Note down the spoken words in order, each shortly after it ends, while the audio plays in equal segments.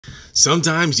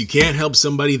Sometimes you can't help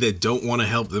somebody that don't want to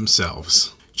help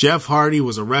themselves. Jeff Hardy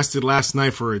was arrested last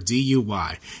night for a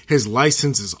DUI. His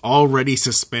license is already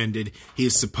suspended. He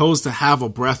is supposed to have a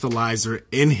breathalyzer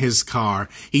in his car.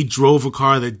 He drove a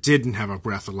car that didn't have a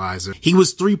breathalyzer. He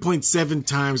was 3.7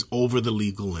 times over the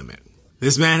legal limit.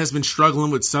 This man has been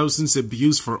struggling with substance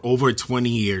abuse for over 20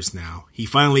 years now. He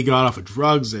finally got off of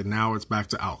drugs and now it's back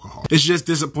to alcohol. It's just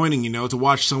disappointing, to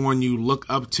watch someone you look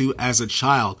up to as a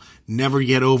child never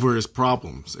get over his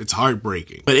problems. It's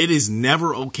heartbreaking. But it is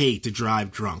never okay to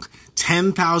drive drunk.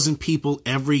 10,000 people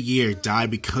every year die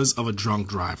because of a drunk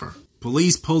driver.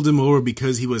 Police pulled him over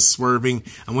because he was swerving,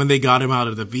 and when they got him out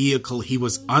of the vehicle, he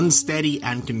was unsteady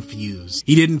and confused.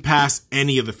 He didn't pass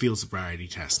any of the field sobriety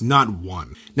tests, not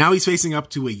one. Now he's facing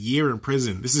up to a year in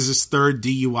prison. This is his third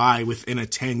DUI within a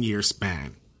 10-year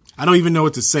span. I don't even know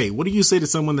what to say. What do you say to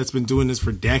someone that's been doing this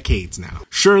for decades now?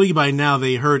 Surely by now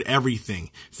they heard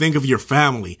everything. Think of your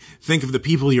family. Think of the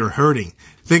people you're hurting.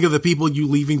 Think of the people you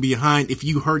leaving behind if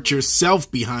you hurt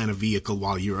yourself behind a vehicle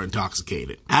while you're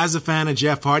intoxicated. As a fan of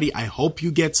Jeff Hardy, I hope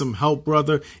you get some help,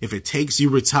 brother. If it takes you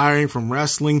retiring from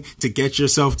wrestling to get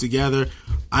yourself together,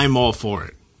 I'm all for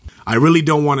it. I really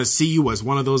don't want to see you as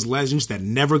one of those legends that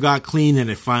never got clean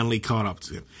and it finally caught up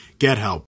to him. Get help.